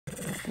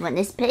You want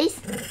this piece?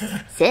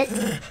 Sit.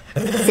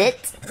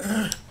 Sit.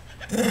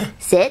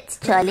 Sit,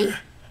 Charlie.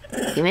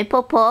 Give me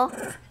Pawpaw.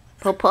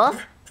 Pawpaw.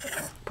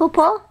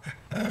 Pawpaw.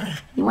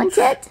 You want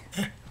it?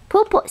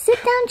 Pawpaw. Sit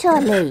down,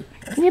 Charlie.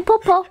 Give me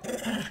Pawpaw.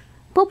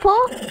 Pawpaw.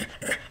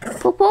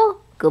 Pawpaw.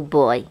 Good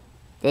boy.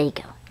 There you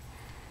go.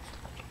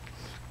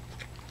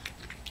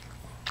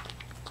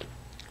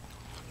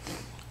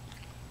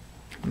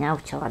 Now,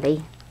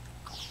 Charlie,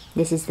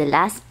 this is the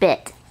last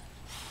bit.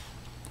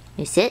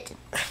 You sit.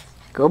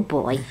 Good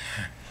boy.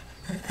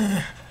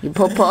 You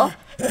Pawpaw.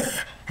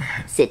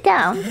 Sit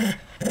down.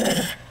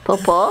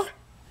 Pawpaw.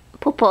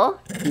 Pawpaw.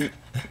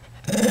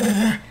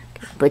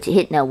 Put your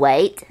head. No,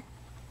 wait.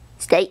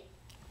 Stay.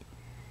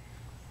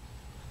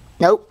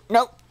 Nope.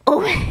 Nope.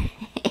 Oh.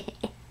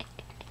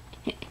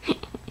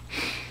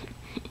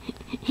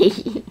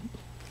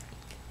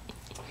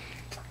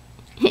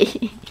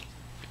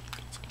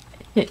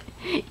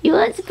 You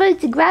weren't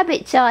supposed to grab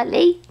it,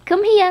 Charlie.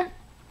 Come here.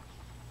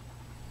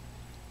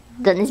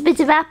 Done this bit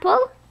of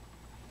apple?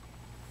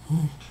 Do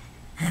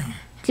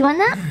you want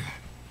that?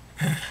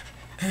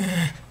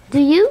 Do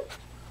you?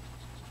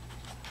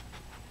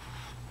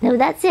 No,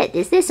 that's it.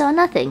 It's this or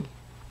nothing.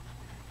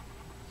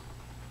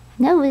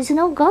 No, it's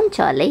all gone,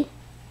 Charlie.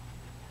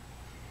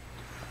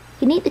 You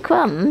can eat the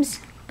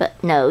crumbs,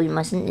 but no, you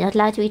mustn't. You're not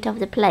allowed to eat off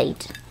the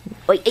plate.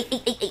 Oi, oi,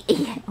 oi, oi,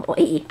 oi,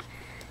 oi.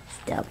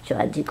 Stop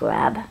trying to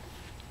grab.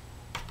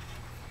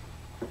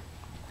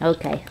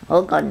 Okay,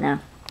 all gone now.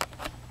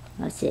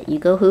 That's it. You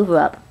go hoover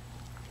up.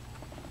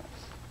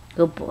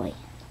 Good boy.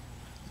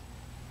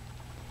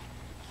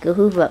 Go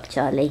hoover up,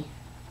 Charlie.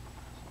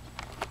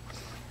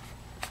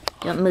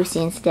 Do you want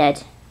Moosey instead?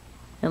 Do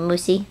you want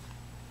Moosey?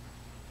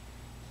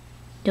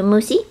 Do you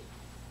want Moosey?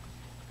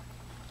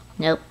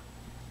 Nope.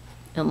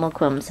 No more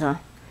crumbs, huh?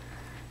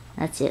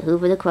 That's it.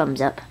 Hoover the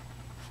crumbs up.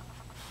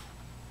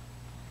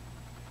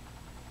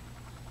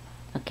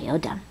 Okay, all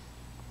done.